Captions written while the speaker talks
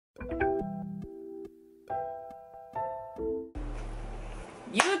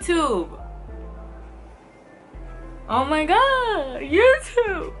YouTube! Oh my god!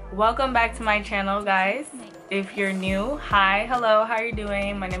 YouTube! Welcome back to my channel, guys. If you're new, hi, hello, how are you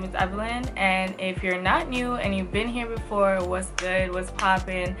doing? My name is Evelyn, and if you're not new and you've been here before, what's good, what's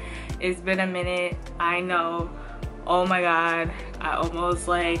poppin'? It's been a minute, I know. Oh my god, I almost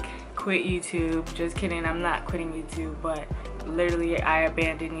like quit YouTube. Just kidding, I'm not quitting YouTube, but literally I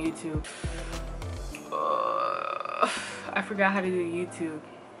abandoned YouTube. I forgot how to do YouTube.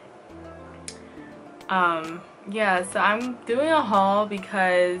 Yeah, so I'm doing a haul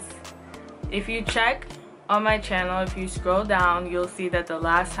because if you check on my channel, if you scroll down, you'll see that the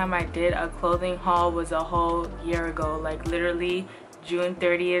last time I did a clothing haul was a whole year ago, like literally June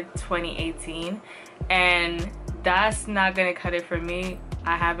 30th, 2018, and that's not gonna cut it for me.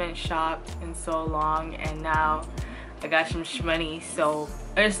 I haven't shopped in so long, and now I got some shmoney, so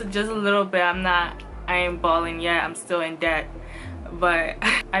it's just a little bit. I ain't balling yet, I'm still in debt, but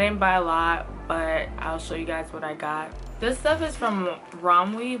I didn't buy a lot, but I'll show you guys what I got. This stuff is from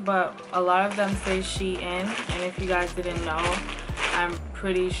Romwe, but a lot of them say Shein, and if you guys didn't know, I'm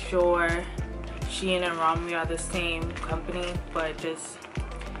pretty sure Shein and Romwe are the same company, but just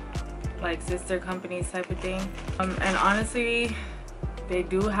like sister companies type of thing. And honestly, they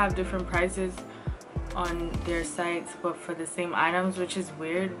do have different prices on their sites, but for the same items, which is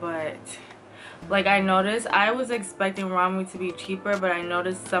weird. But like, I noticed, I was expecting Romwe to be cheaper, but I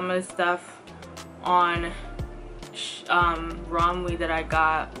noticed some of the stuff on Romwe that I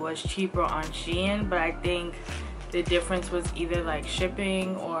got was cheaper on Shein, but I think the difference was either like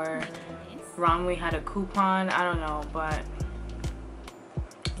shipping or Romwe had a coupon, I don't know, but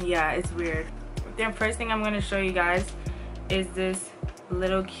yeah, it's weird. The first thing I'm going to show you guys is this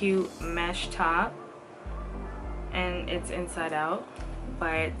little cute mesh top, and it's inside out,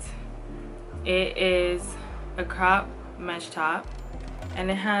 but it is a crop mesh top and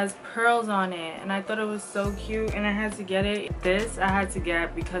it has pearls on it, and I thought it was so cute, and I had to get it. This I had to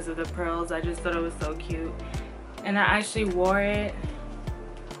get because of the pearls. I just thought it was so cute, and I actually wore it.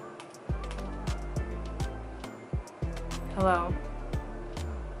 Hello,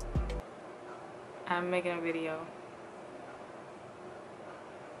 I'm making a video.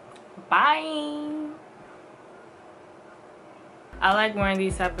 Bye. I like wearing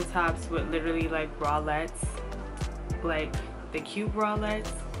these type of tops with literally like bralettes, like the cute bralettes.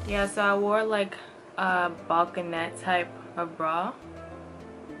 Yeah, so I wore like a balconette type of bra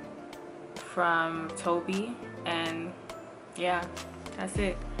from 𝕃𝕀𝕬𝕊𝕂, and yeah, that's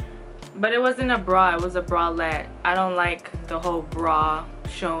it. But it wasn't a bra, it was a bralette. I don't like the whole bra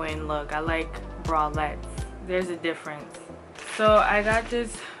showing look. I like bralettes. There's a difference. So I got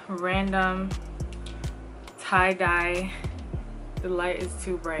this random tie-dye. The light is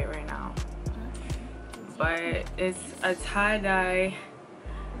too bright right now, but it's a tie-dye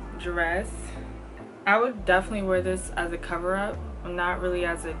dress. I would definitely wear this as a cover-up, not really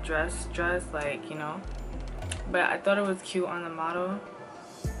as a dress, like, you know, but I thought it was cute on the model.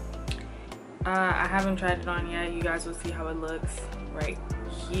 I haven't tried it on yet. You guys will see how it looks right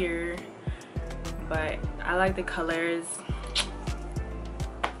here, but I like the colors.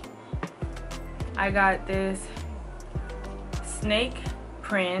 I got this snake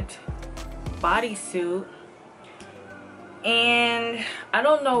print bodysuit, and I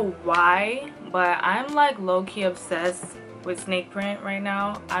don't know why, but I'm like low-key obsessed with snake print right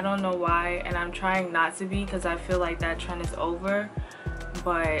now. I don't know why, and I'm trying not to be because I feel like that trend is over,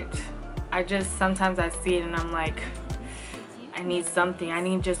 but I just sometimes I see it and I'm like, I need something. I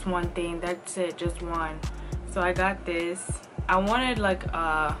need just one thing. That's it, just one. So I got this. I wanted like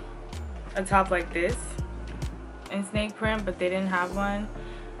a top like this in snake print, but they didn't have one,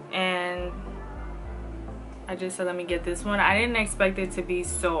 and I just said let me get this one. I didn't expect it to be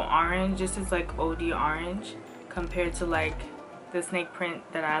so orange. This is like OD orange compared to like the snake print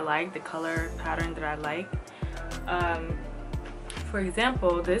that I like, the color pattern that I like. For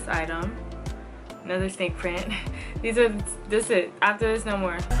example, this item, another snake print. This it. After this, no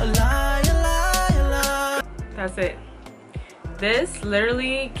more. That's it. This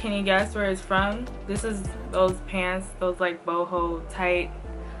literally, can you guess where it's from? This is those pants, those like boho tight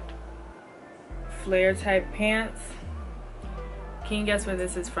flare type pants. Can you guess where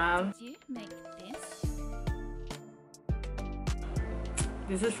this is from?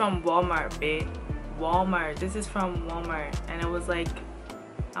 This is from Walmart, babe. Walmart. This is from Walmart, and it was like,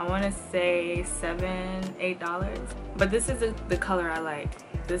 I want to say $7-8. But this is the color I like.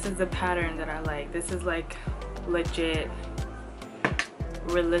 This is the pattern that I like. This is like legit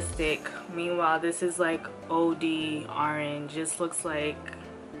realistic. Meanwhile, this is like OD orange. Just looks like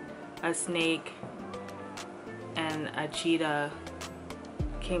a snake and a cheetah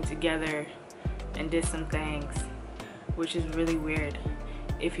came together and did some things, which is really weird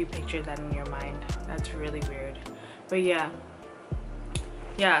if you picture that in your mind. That's really weird. But yeah,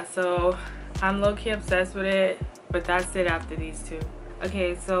 so I'm low-key obsessed with it, but that's it after these two.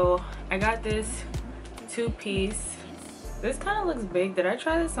 Okay, so I got this two-piece. This kind of looks big. Did I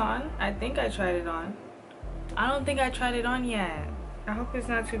try this on? I think I tried it on. I don't think I tried it on yet. I hope it's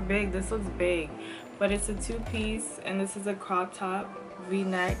not too big. This looks big, but it's a two-piece, and this is a crop top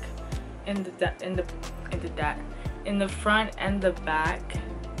V-neck in the front and the back,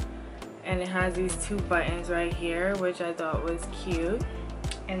 and it has these two buttons right here, which I thought was cute.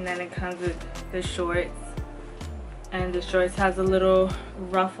 And then it comes with the shorts, and the shorts has a little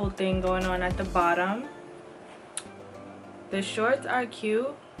ruffle thing going on at the bottom. The shorts are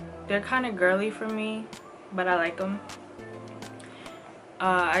cute. They're kind of girly for me, but I like them.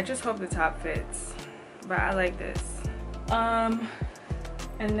 I just hope the top fits, but I like this. And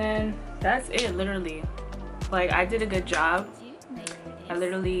then that's it, literally. Like, I did a good job. I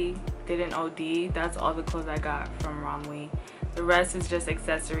literally did an OD. That's all the clothes I got from Romwe. The rest is just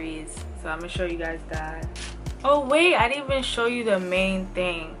accessories, so I'm gonna show you guys that. Oh wait, I didn't even show you the main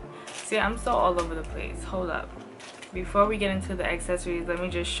thing. See, I'm so all over the place. Hold up. Before we get into the accessories, let me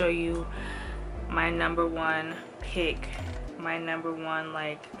just show you my #1 pick. My #1,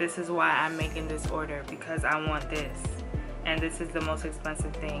 like, this is why I'm making this order, because I want this, and this is the most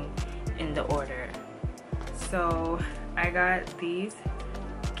expensive thing in the order. So I got these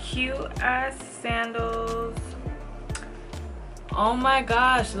cute ass sandals. Oh my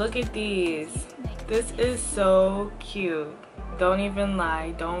gosh, look at these. This is so cute. Don't even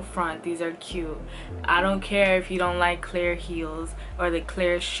lie, don't front. These are cute. I don't care if you don't like clear heels or the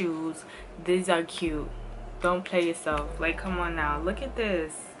clear shoes. These are cute. Don't play yourself. Like, come on now. Look at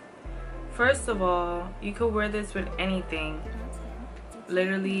this. First of all, you could wear this with anything.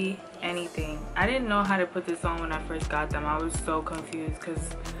 Literally anything. I didn't know how to put this on when I first got them. I was so confused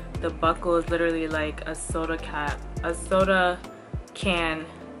because the buckle is literally like a soda can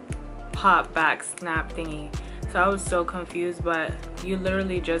pop back snap thingy. So I was so confused, but you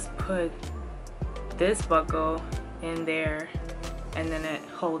literally just put this buckle in there and then it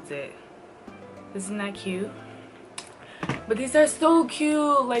holds it. Isn't that cute? But these are so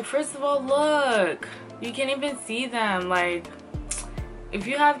cute. Like, first of all, look, you can't even see them. Like, if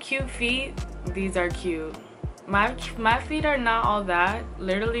you have cute feet, these are cute. My feet are not all that.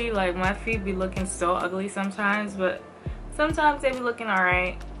 Literally, like, my feet be looking so ugly sometimes, but sometimes they be looking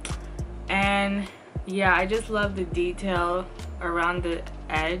alright. And yeah, I just love the detail around the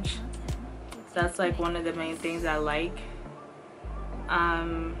edge. That's like one of the main things I like.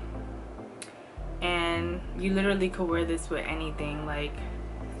 And you literally could wear this with anything, like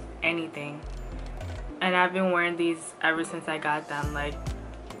anything. And I've been wearing these ever since I got them, like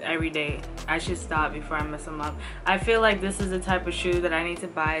every day. I should stop before I mess them up. I feel like this is the type of shoe that I need to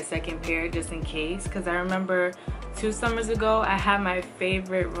buy a second pair just in case, because I remember 2 summers ago I had my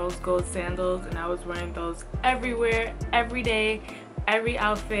favorite rose gold sandals and I was wearing those everywhere, every day, every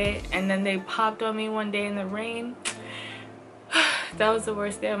outfit, and then they popped on me one day in the rain. That was the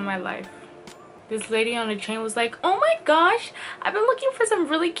worst day of my life. This lady on the train was like, oh my gosh, I've been looking for some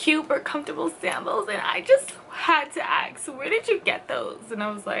really cute but comfortable sandals, and I just had to ask, where did you get those? And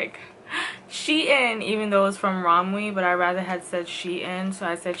I was like, Shein, even though it was from Romwe, but I rather had said Shein, so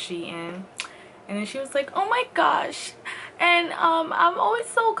I said Shein. And then she was like, oh my gosh, and I'm always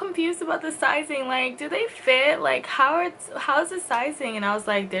so confused about the sizing. Like, do they fit? Like, how's the sizing? And I was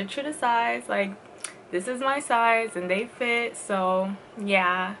like, they're true to size. Like, this is my size and they fit, so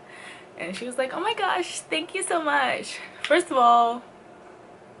yeah. And she was like, oh my gosh, thank you so much. First of all,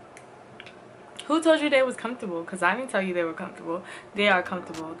 who told you they was comfortable? Because I didn't tell you they were comfortable. They are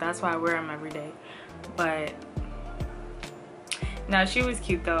comfortable. That's why I wear them every day. But no, she was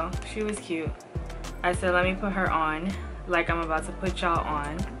cute though. She was cute. I said, let me put her on like I'm about to put y'all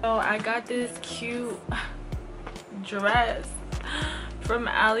on. So I got this cute dress from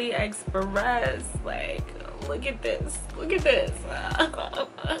Aliexpress. Like, look at this. Look at this.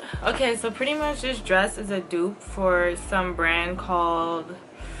 Okay, so pretty much this dress is a dupe for some brand called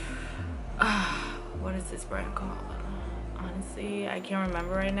what is this brand called? Honestly, I can't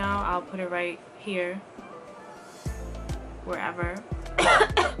remember right now. I'll put it right here, wherever.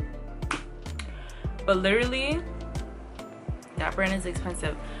 But literally, that brand is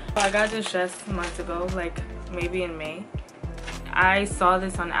expensive. I got this dress months ago, like maybe in May. I saw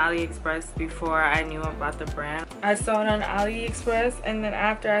this on Aliexpress before I knew about the brand. I saw it on Aliexpress, and then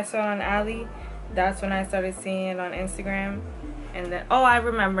after I saw it on Ali, that's when I started seeing it on Instagram. And then, oh, I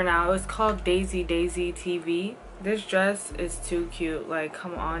remember now, it was called 𝖊𝖚𝖚𝖐𝐻𝑡𝑉 TV. This dress is too cute. Like,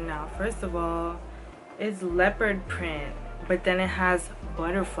 come on now. First of all, it's leopard print, but then it has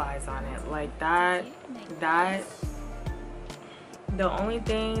butterflies on it. Like that the only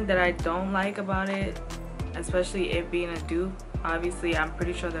thing that I don't like about it, especially it being a dupe, obviously I'm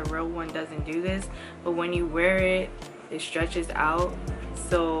pretty sure the real one doesn't do this, but when you wear it, it stretches out,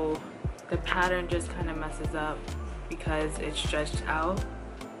 so the pattern just kind of messes up because it's stretched out.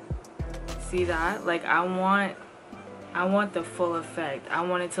 See that? Like, I want the full effect. I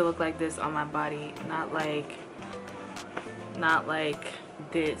want it to look like this on my body, not like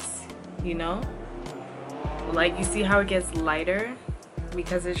this, you know? Like, you see how it gets lighter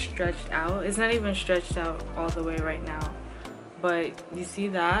because it's stretched out? It's not even stretched out all the way right now, but you see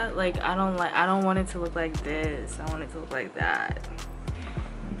that? Like, I don't want it to look like this. I want it to look like that.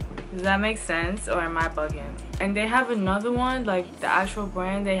 Does that make sense, or am I bugging? And they have another one, like the actual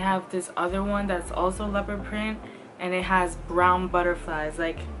brand, they have this other one that's also leopard print, and it has brown butterflies,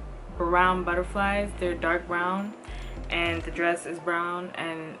 like brown butterflies. They're dark brown, and the dress is brown,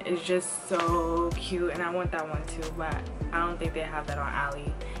 and it's just so cute, and I want that one too, but I don't think they have that on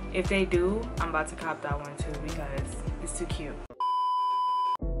Ali. If they do, I'm about to cop that one too because it's too cute.